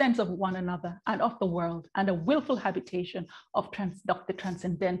of the sense of one another and of the world, and a willful habitation of the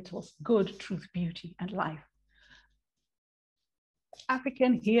transcendentals, good, truth, beauty, and life.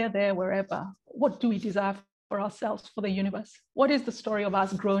 African, here, there, wherever, what do we desire for ourselves, for the universe? What is the story of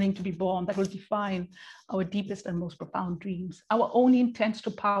us groaning to be born that will define our deepest and most profound dreams? Our own intents to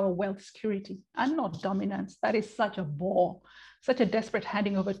power, wealth, security, and not dominance. That is such a bore, such a desperate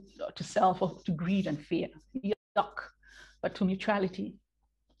handing over to self or to greed and fear. Yuck, but to mutuality.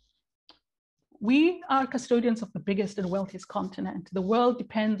 We are custodians of the biggest and wealthiest continent. The world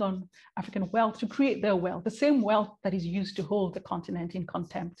depends on African wealth to create their wealth, the same wealth that is used to hold the continent in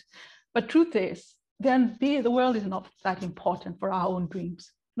contempt. But truth is, then the world is not that important for our own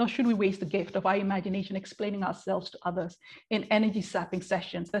dreams, nor should we waste the gift of our imagination explaining ourselves to others in energy-sapping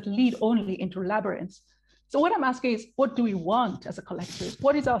sessions that lead only into labyrinths. So what I'm asking is, what do we want as a collective?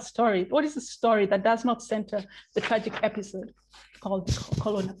 What is our story? What is the story that does not center the tragic episode called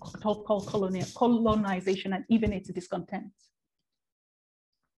colonization and even its discontents?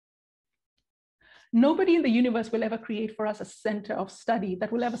 Nobody in the universe will ever create for us a center of study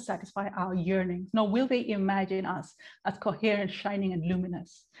that will ever satisfy our yearnings, nor will they imagine us as coherent, shining, and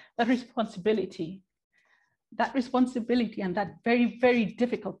luminous. That responsibility and that very, very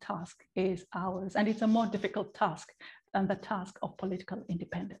difficult task is ours. And it's a more difficult task than the task of political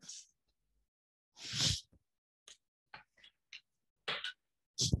independence.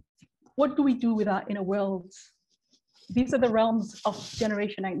 What do we do with our inner worlds? These are the realms of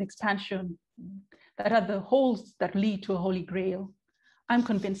generation and expansion that are the holes that lead to a holy grail. I'm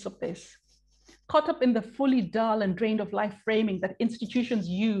convinced of this. Caught up in the fully dull and drained of life framing that institutions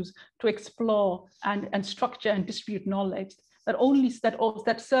use to explore and structure and distribute knowledge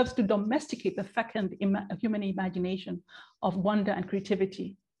that serves to domesticate the fecund human imagination of wonder and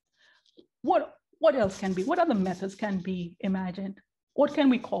creativity. What else can be? What other methods can be imagined? What can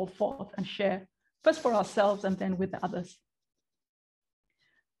we call forth and share, first for ourselves and then with the others?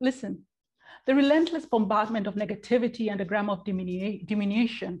 Listen, the relentless bombardment of negativity and a gram of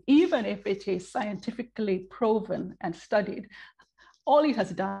diminution, even if it is scientifically proven and studied, all it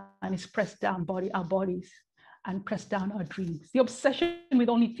has done is press down our bodies and press down our dreams. The obsession with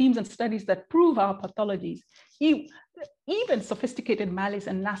only themes and studies that prove our pathologies, even sophisticated malice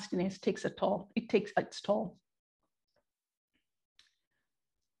and nastiness takes a toll. It takes its toll.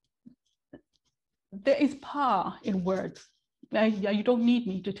 There is power in words. You don't need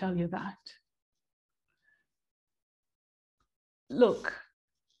me to tell you that. Look,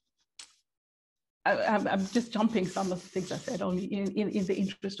 I'm just jumping some of the things I said only in the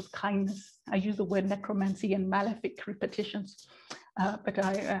interest of kindness. I use the word necromancy and malefic repetitions, but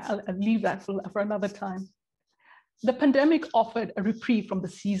I'll leave that for another time. The pandemic offered a reprieve from the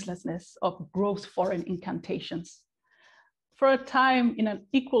ceaselessness of gross foreign incantations. For a time in an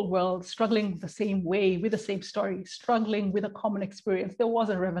equal world, struggling the same way, with the same story, struggling with a common experience, there was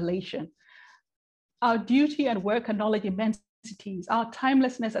a revelation. Our duty and work acknowledge immensities, our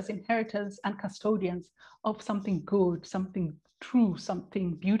timelessness as inheritors and custodians of something good, something true,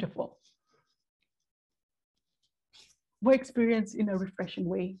 something beautiful. We're experienced in a refreshing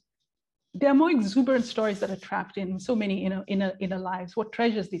way. There are more exuberant stories that are trapped in so many inner lives. What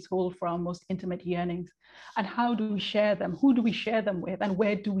treasures these hold for our most intimate yearnings? And how do we share them? Who do we share them with? And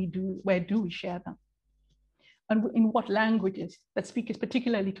where do we share them? And in what languages that speak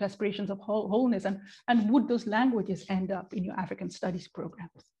particularly to aspirations of wholeness? And would those languages end up in your African studies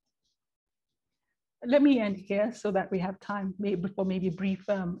programs? Let me end here so that we have time for maybe brief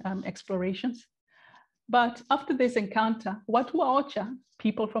explorations. But after this encounter, watu waocha,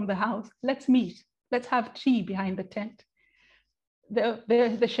 people from the house, let's meet. Let's have tea behind the tent. The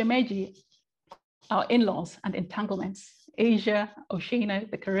shemeji, our in-laws and entanglements, Asia, Oceania,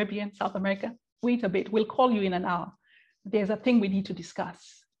 the Caribbean, South America. Wait a bit, we'll call you in an hour. There's a thing we need to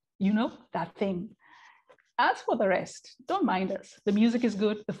discuss. You know, that thing. As for the rest, don't mind us. The music is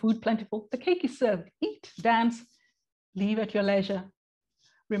good, the food plentiful, the cake is served. Eat, dance, leave at your leisure.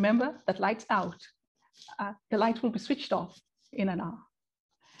 Remember that light's out. The light will be switched off in an hour.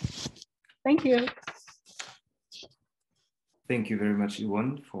 Thank you. Thank you very much,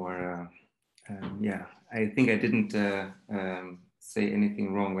 Yvonne, for, yeah, I think I didn't say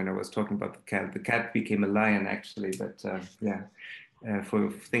anything wrong when I was talking about the cat. The cat became a lion, actually, but yeah,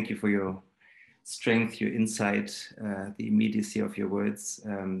 thank you for your strength, your insight, the immediacy of your words.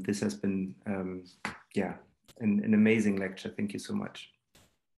 This has been, yeah, an amazing lecture. Thank you so much.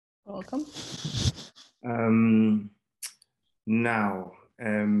 Welcome. Now,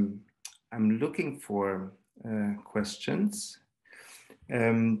 I'm looking for questions.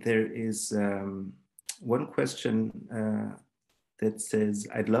 There is one question that says,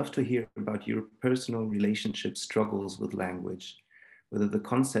 I'd love to hear about your personal relationship struggles with language, whether the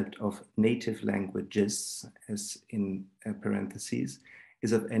concept of native languages, as in parentheses,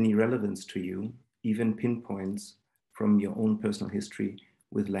 is of any relevance to you, even pinpoints from your own personal history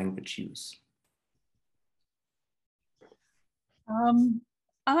with language use.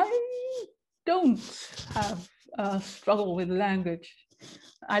 I don't have a struggle with language.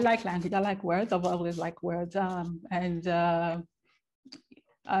 I like language. I like words. I've always liked words.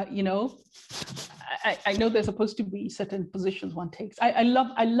 You know, I know there's supposed to be certain positions one takes. I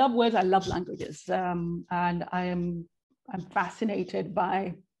love words. I love languages, and I'm fascinated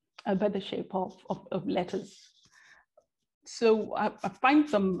by the shape of letters. So I find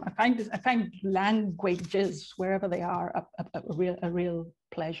languages wherever they are a real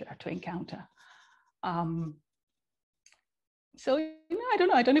pleasure to encounter. So you know, I don't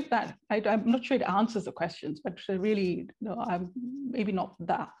know. I don't know if that. I'm not sure it answers the questions, but really, no, I'm maybe not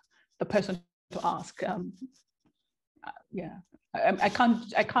the person to ask. Yeah. I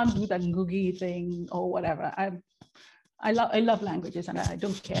can't do that ngoogie thing or whatever. I love languages, and I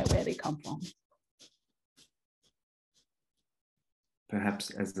don't care where they come from.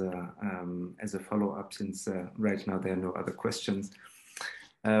 Perhaps as a follow-up, since right now there are no other questions,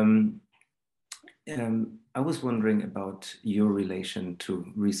 I was wondering about your relation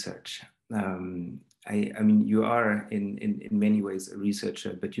to research. I mean, you are in many ways a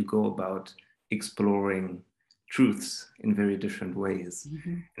researcher, but you go about exploring truths in very different ways.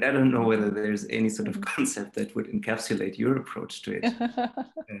 Mm-hmm. And I don't know whether there's any sort of concept that would encapsulate your approach to it.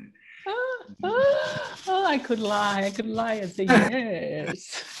 Oh, I could lie and say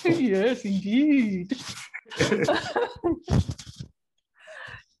yes. Yes, indeed.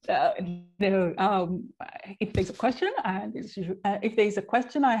 No, if there's a question, and if there's a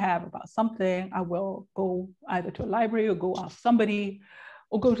question I have about something, I will go either to a library or go ask somebody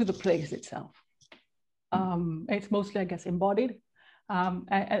or go to the place itself. It's mostly, I guess, embodied. And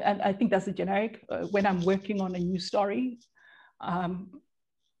I think that's a generic. When I'm working on a new story, I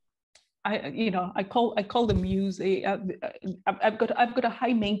call the muse. I've got a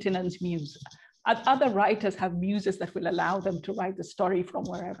high maintenance muse. Other writers have muses that will allow them to write the story from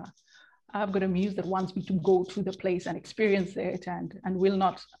wherever. I've got a muse that wants me to go to the place and experience it, and will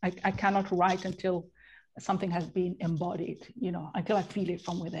not. I cannot write until something has been embodied. Until I feel it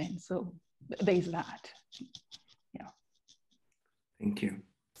from within. So there's that. Yeah. Thank you.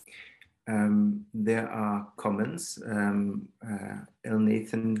 There are comments. El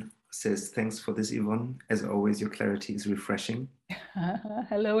Nathan says, thanks for this, Yvonne. As always, your clarity is refreshing.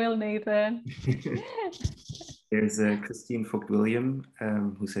 Hello, El Nathan. There's Christine Vogt-William,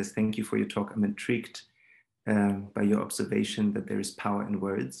 who says, thank you for your talk. I'm intrigued by your observation that there is power in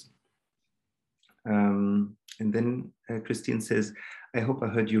words. And then Christine says, I hope I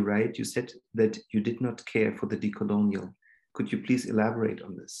heard you right. You said that you did not care for the decolonial. Could you please elaborate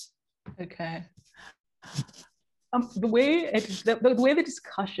on this? Okay. The way the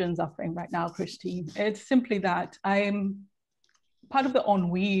discussions are framed right now, Christine, it's simply that I'm part of the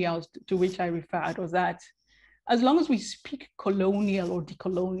ennui to which I referred was that as long as we speak colonial or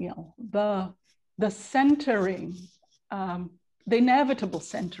decolonial, the centering, the inevitable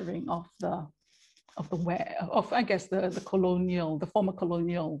centering of I guess the former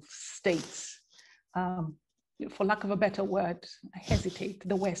colonial states, for lack of a better word, I hesitate,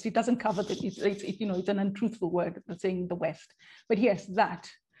 the West. It doesn't cover it's an untruthful word saying the West. But yes, that.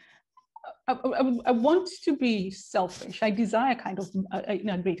 I want to be selfish. I desire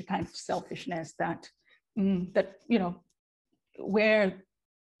a greater kind of selfishness that where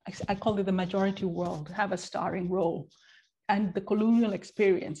I call it the majority world have a starring role, and the colonial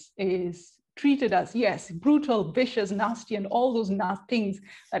experience is treated as, yes, brutal, vicious, nasty, and all those things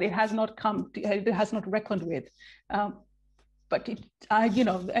that it has not reckoned with. But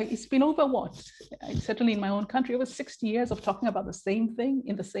it's been over what? Certainly in my own country, over 60 years of talking about the same thing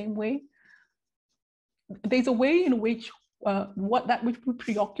in the same way. There's a way in which which we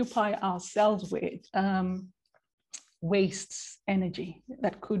preoccupy ourselves with wastes energy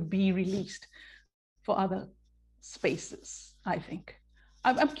that could be released for other spaces, I think.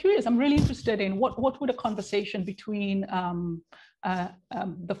 I'm curious, I'm really interested in what would a conversation between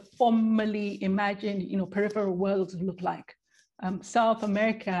the formerly imagined, peripheral worlds look like? South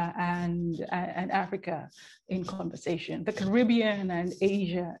America and Africa in conversation, the Caribbean and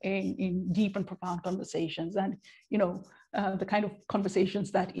Asia in deep and profound conversations, and the kind of conversations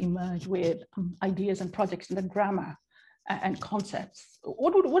that emerge with ideas and projects and the grammar and concepts.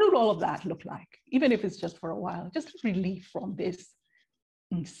 What would all of that look like, even if it's just for a while, just relief from this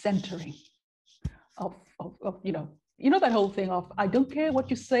centering of that whole thing of, I don't care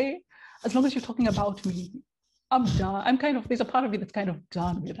what you say, as long as you're talking about me. I'm done. There's a part of me that's kind of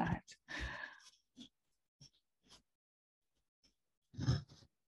done with that.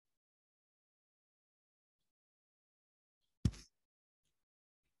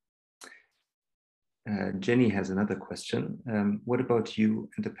 Jenny has another question. What about you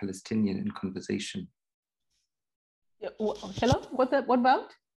and the Palestinian in conversation? Hello? What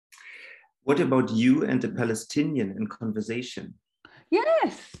about? What about you and the Palestinian in conversation?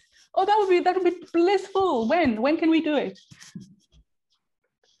 Yes. Oh, that would be blissful. When can we do it?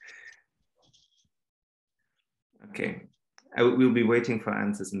 Okay, we'll be waiting for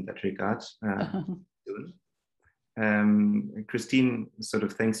answers in that regard soon. Christine sort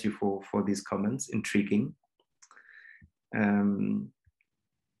of thanks you for these comments. Intriguing.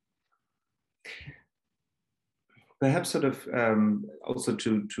 Perhaps sort of also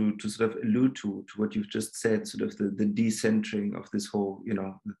to sort of allude to what you've just said, sort of the decentering of this whole,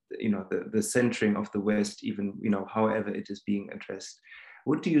 the centering of the West, even, however it is being addressed.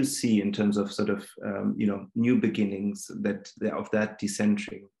 What do you see in terms of sort of, new beginnings of that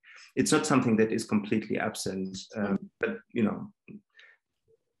decentering? It's not something that is completely absent, but,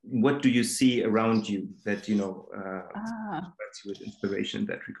 what do you see around you that, provides you with inspiration in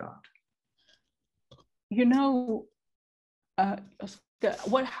that regard?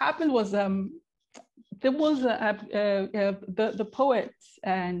 What happened was there was the poet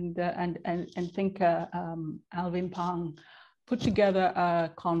and thinker Alvin Pang put together a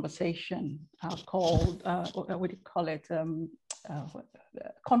conversation called what do you call it,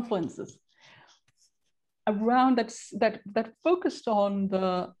 confluences around that focused on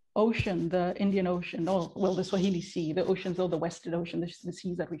the ocean, the Indian Ocean, or well, the Swahili Sea, the oceans, or the Western Ocean, the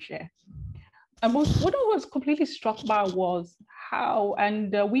seas that we share. And what I was completely struck by was how,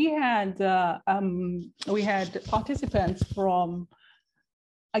 and we had participants from,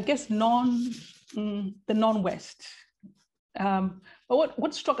 I guess, the non-West. But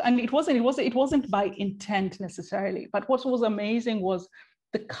what struck, and it wasn't by intent necessarily, but what was amazing was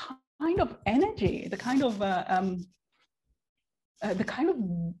the kind of energy, the kind of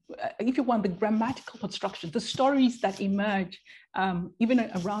if you want, the grammatical construction, the stories that emerge, even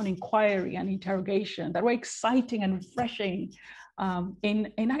around inquiry and interrogation, that were exciting and refreshing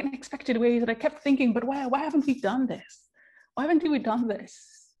in unexpected ways, that I kept thinking, but why haven't we done this? Why haven't we done this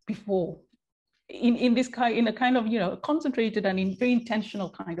before? In a kind of, concentrated and in very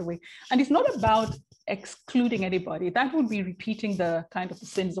intentional kind of way. And it's not about excluding anybody. That would be repeating the kind of the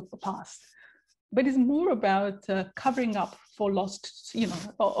sins of the past. But it's more about covering up for lost,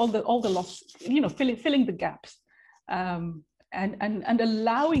 all the lost, filling the gaps, and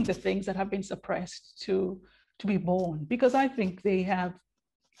allowing the things that have been suppressed to be born. Because I think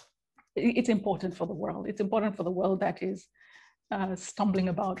it's important for the world. It's important for the world that is stumbling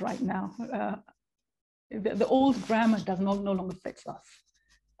about right now. The old grammar no longer fits us.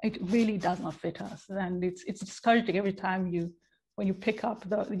 It really does not fit us, and it's discouraging every time when you pick up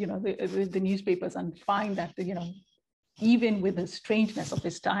the newspapers and find that even with the strangeness of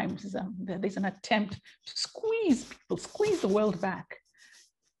these times, there's an attempt to squeeze the world back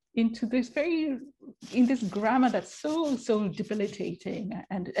into this grammar that's so debilitating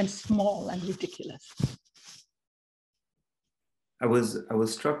and small and ridiculous. I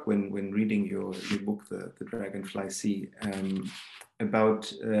was struck when reading your book, The Dragonfly Sea,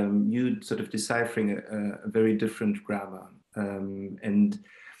 about you sort of deciphering a very different grammar. And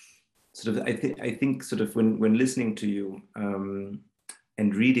sort of, I think sort of when listening to you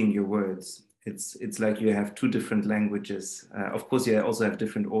and reading your words, it's like you have two different languages. Of course, you also have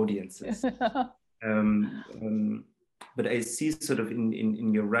different audiences. But I see sort of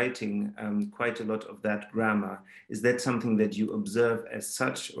in your writing quite a lot of that grammar. Is that something that you observe as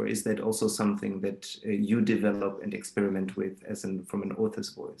such, or is that also something that you develop and experiment with from an author's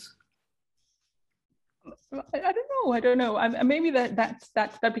voice? I don't know. Maybe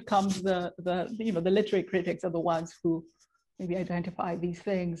that becomes the literary critics are the ones who maybe identify these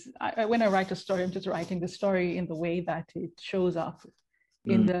things. When I write a story, I'm just writing the story in the way that it shows up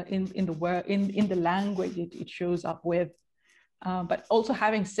in the language it shows up with. But also,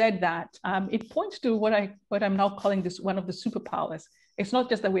 having said that, it points to what I'm now calling this one of the superpowers. It's not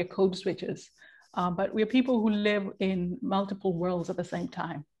just that we're code switchers, but we're people who live in multiple worlds at the same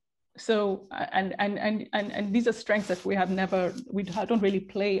time. So and these are strengths that we don't really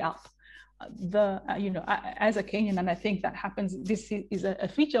play up. As a Kenyan, and I think that happens. This is a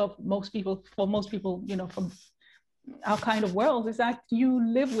feature of most people. For most people, from our kind of world, is that you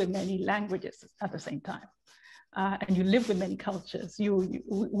live with many languages at the same time, and you live with many cultures.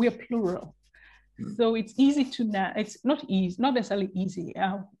 We're plural, so it's easy to. It's not necessarily easy.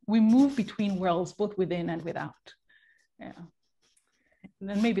 We move between worlds, both within and without. Yeah. And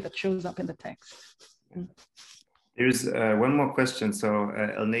then maybe that shows up in the text. There's one more question. So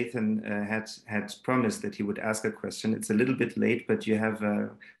El Nathan had promised that he would ask a question. It's a little bit late, but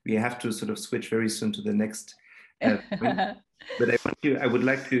we have to sort of switch very soon to the next point. But I would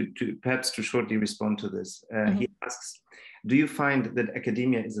like to perhaps to shortly respond to this. He asks, do you find that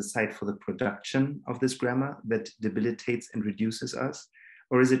academia is a site for the production of this grammar that debilitates and reduces us,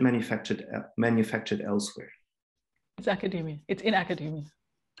 or is it manufactured elsewhere? It's academia. It's in academia.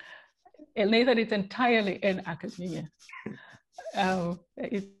 El Nathan, it's entirely in academia.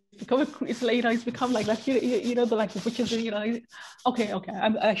 it's become like like which is okay,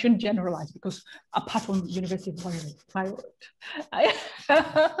 I shouldn't generalize because apart from University of Firewood,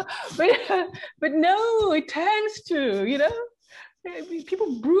 but no, it tends to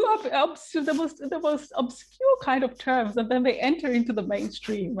people brew up the most obscure kind of terms, and then they enter into the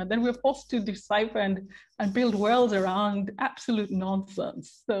mainstream, and then we're forced to decipher and build worlds around absolute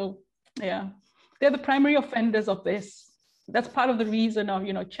nonsense. So yeah, they're the primary offenders of this. That's part of the reason of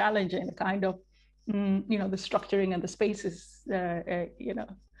challenging the kind of the structuring and the spaces to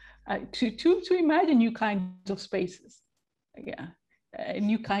imagine new kinds of spaces. Yeah, a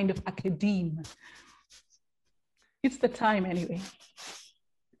new kind of academe. It's the time anyway.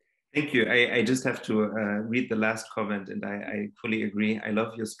 Thank you. I just have to read the last comment, and I fully agree. I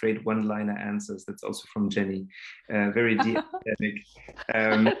love your straight one-liner answers. That's also from Jenny. Very deep.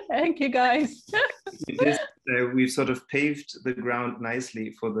 Thank you, guys. We've sort of paved the ground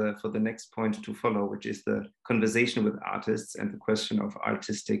nicely for the next point to follow, which is the conversation with artists and the question of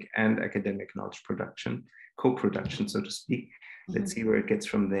artistic and academic knowledge production, co-production, so to speak. Let's see where it gets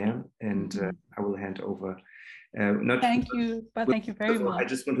from there. And I will hand over. Thank you very much. I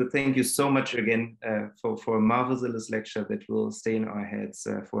just want to thank you so much again for a marvelous lecture that will stay in our heads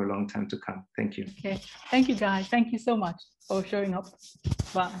for a long time to come. Thank you. Okay, thank you, guys. Thank you so much for showing up.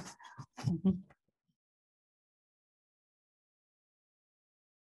 Bye.